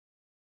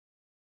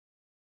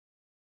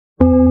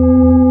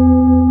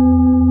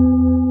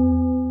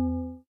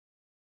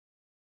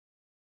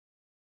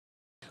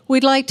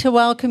We'd like to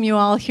welcome you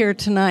all here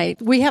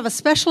tonight. We have a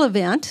special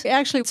event.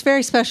 Actually, it's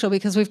very special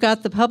because we've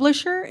got the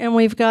publisher and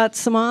we've got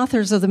some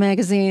authors of the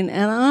magazine.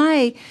 And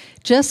I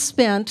just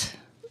spent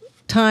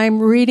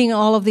time reading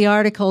all of the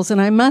articles, and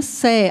I must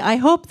say, I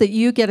hope that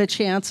you get a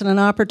chance and an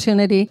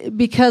opportunity,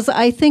 because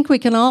I think we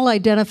can all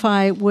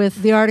identify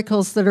with the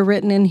articles that are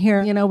written in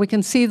here. You know, we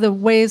can see the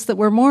ways that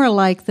we're more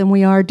alike than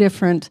we are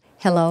different.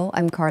 Hello,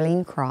 I'm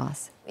Carlene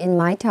Cross. In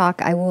my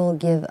talk, I will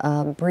give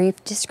a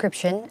brief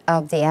description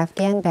of the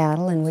Afghan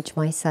battle in which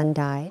my son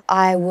died.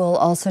 I will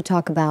also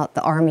talk about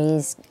the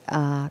Army's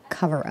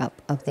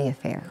cover-up of the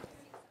affair.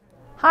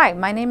 Hi,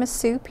 my name is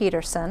Sue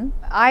Peterson.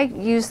 I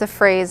use the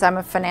phrase I'm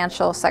a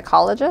financial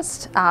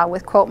psychologist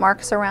with quote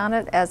marks around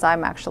it, as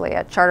I'm actually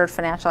a chartered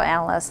financial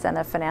analyst and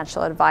a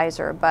financial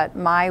advisor, but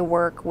my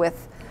work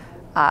with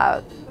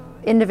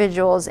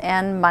individuals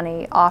and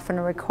money often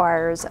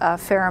requires a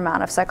fair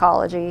amount of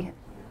psychology.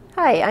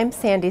 Hi, I'm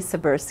Sandy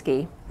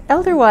Sabersky.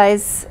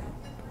 ELDERWISE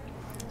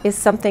is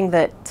something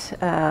that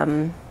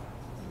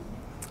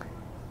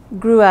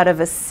grew out of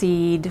a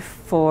seed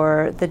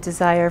for the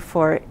desire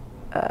for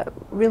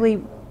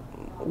really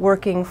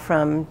working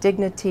from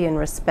dignity and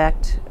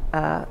respect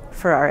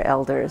for our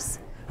elders.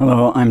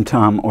 Hello, I'm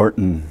Tom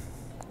Orton.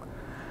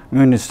 I'm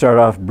going to start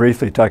off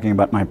briefly talking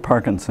about my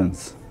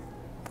Parkinson's.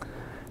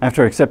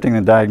 After accepting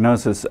the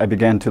diagnosis, I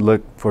began to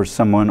look for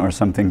someone or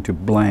something to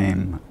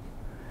blame.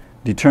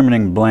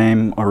 Determining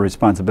blame or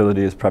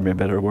responsibility is probably a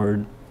better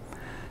word.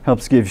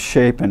 Helps give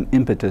shape and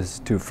impetus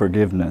to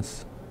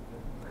forgiveness.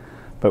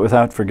 But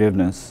without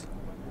forgiveness,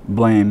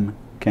 blame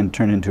can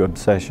turn into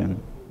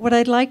obsession. What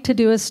I'd like to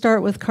do is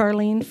start with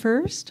Carlene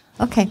first.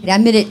 Okay,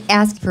 I'm going to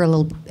ask for a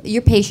little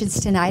your patience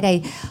tonight.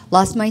 I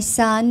lost my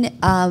son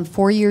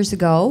 4 years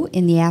ago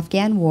in the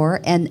Afghan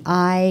war, and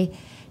I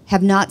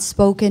have not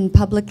spoken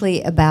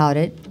publicly about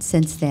it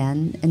since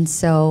then, and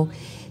so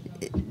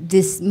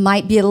this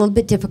might be a little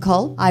bit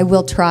difficult. I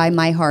will try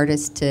my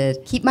hardest to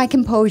keep my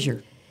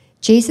composure.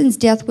 Jason's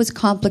death was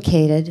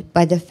complicated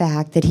by the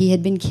fact that he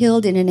had been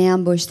killed in an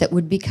ambush that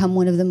would become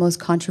one of the most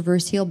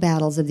controversial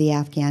battles of the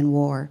Afghan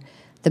war,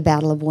 the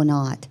Battle of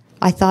Wanat.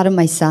 I thought of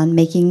my son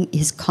making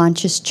his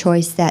conscious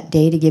choice that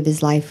day to give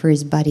his life for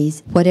his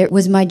buddies. It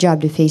was my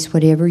job to face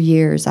whatever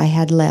years I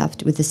had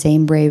left with the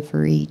same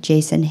bravery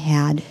Jason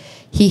had.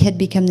 He had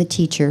become the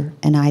teacher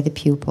and I the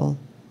pupil.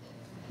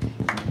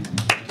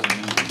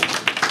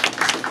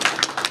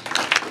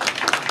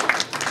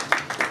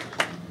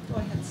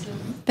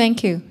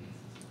 Thank you.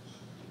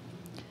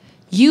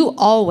 You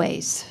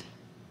always,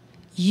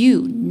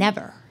 you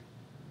never.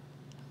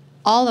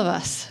 All of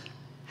us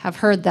have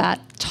heard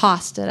that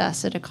tossed at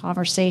us at a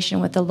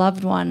conversation with a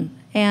loved one.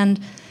 And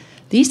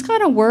these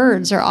kind of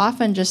words are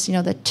often just,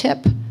 the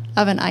tip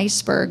of an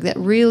iceberg that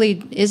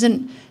really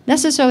isn't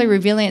necessarily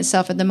revealing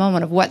itself at the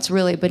moment of what's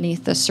really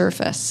beneath the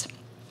surface.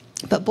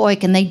 But boy,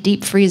 can they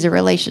deep freeze a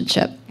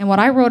relationship. And what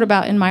I wrote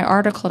about in my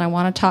article and I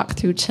want to talk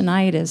through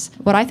tonight is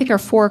what I think are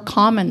 4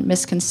 common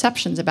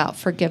misconceptions about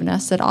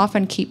forgiveness that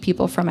often keep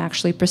people from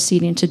actually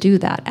proceeding to do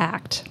that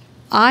act.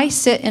 I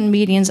sit in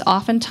meetings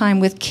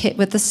oftentimes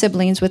with the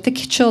siblings, with the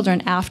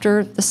children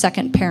after the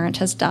second parent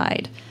has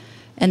died.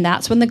 And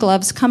that's when the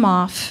gloves come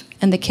off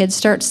and the kids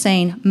start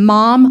saying,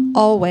 Mom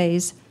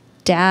always,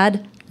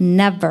 Dad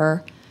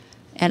never.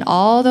 And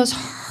all those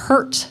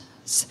hurts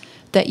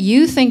that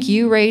you think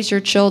you raise your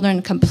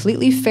children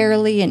completely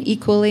fairly and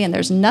equally, and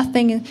there's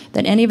nothing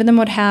that any of them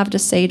would have to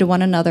say to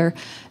one another,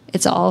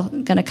 it's all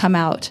going to come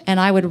out. And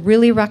I would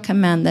really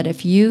recommend that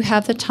if you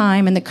have the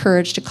time and the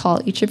courage to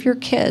call each of your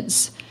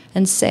kids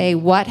and say,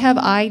 what have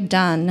I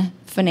done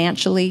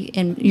financially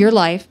in your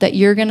life that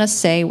you're going to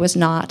say was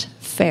not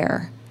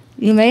fair?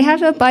 You may have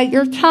to bite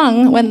your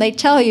tongue when they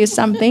tell you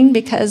something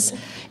because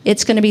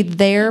it's going to be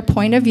their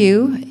point of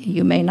view.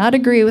 You may not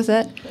agree with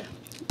it,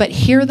 but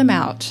hear them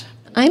out.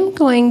 I'm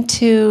going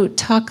to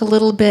talk a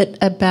little bit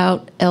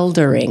about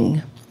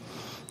eldering.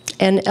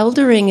 And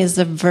eldering is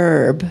a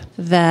verb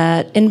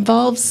that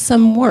involves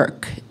some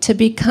work. To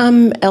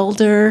become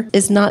elder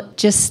is not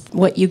just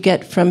what you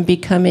get from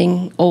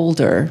becoming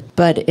older,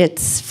 but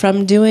it's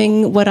from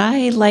doing what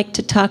I like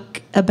to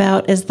talk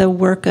about as the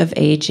work of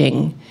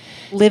aging.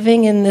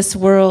 Living in this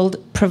world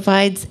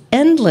provides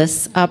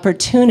endless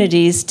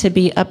opportunities to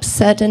be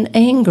upset and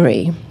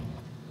angry.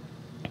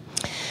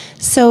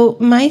 So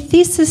my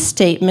thesis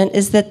statement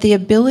is that the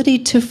ability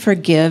to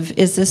forgive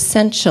is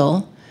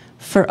essential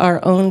for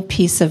our own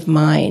peace of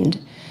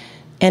mind,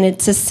 and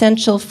it's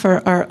essential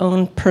for our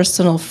own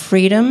personal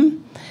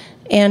freedom,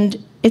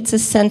 and it's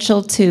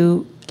essential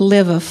to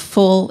live a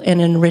full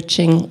and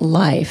enriching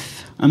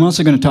life. I'm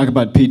also going to talk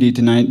about PD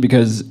tonight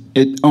because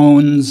it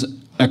owns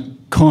a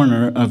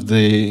corner of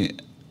the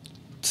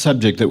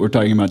subject that we're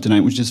talking about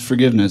tonight, which is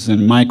forgiveness,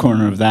 and my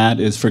corner of that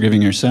is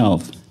forgiving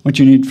yourself. What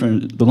you need for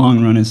the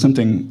long run is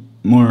something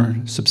more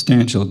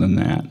substantial than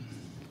that.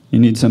 You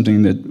need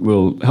something that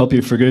will help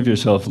you forgive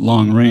yourself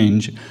long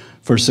range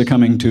for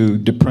succumbing to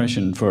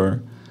depression,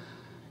 for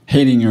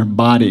hating your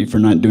body for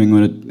not doing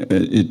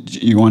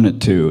what you want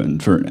it to,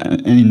 and for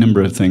any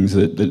number of things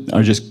that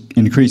are just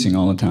increasing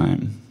all the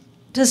time.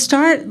 To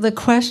start the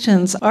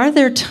questions, are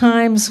there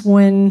times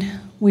when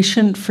we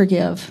shouldn't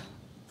forgive?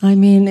 I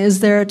mean,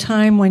 is there a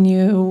time when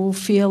you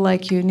feel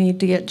like you need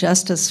to get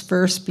justice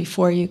first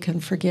before you can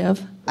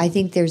forgive? I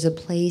think there's a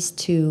place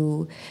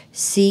to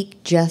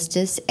seek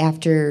justice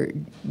after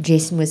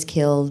Jason was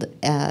killed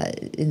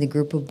and the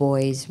group of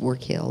boys were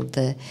killed.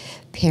 The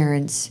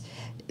parents,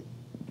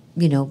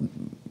 you know,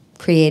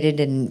 created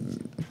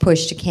and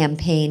pushed a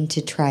campaign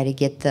to try to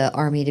get the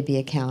Army to be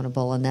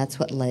accountable, and that's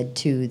what led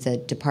to the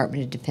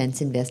Department of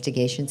Defense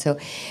investigation. So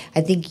I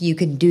think you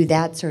can do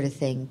that sort of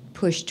thing,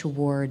 push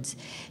towards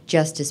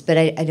justice, but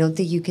I don't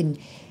think you can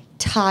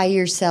tie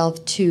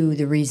yourself to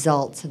the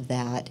results of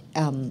that.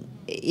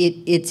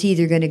 It's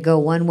either going to go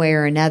one way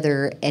or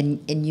another,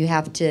 and you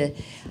have to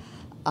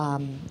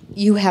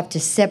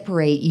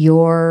separate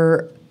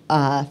your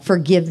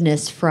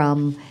forgiveness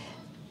from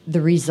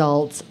the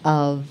results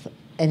of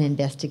an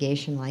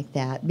investigation like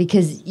that,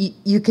 because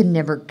you can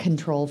never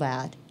control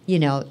that. You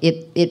know,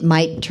 it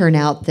might turn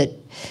out that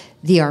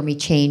the Army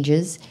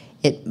changes.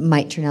 It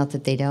might turn out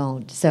that they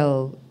don't.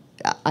 So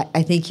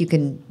I think you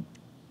can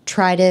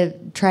try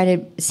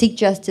to seek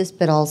justice,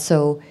 but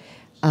also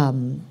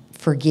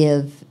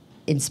forgive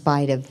in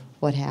spite of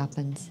what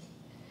happens.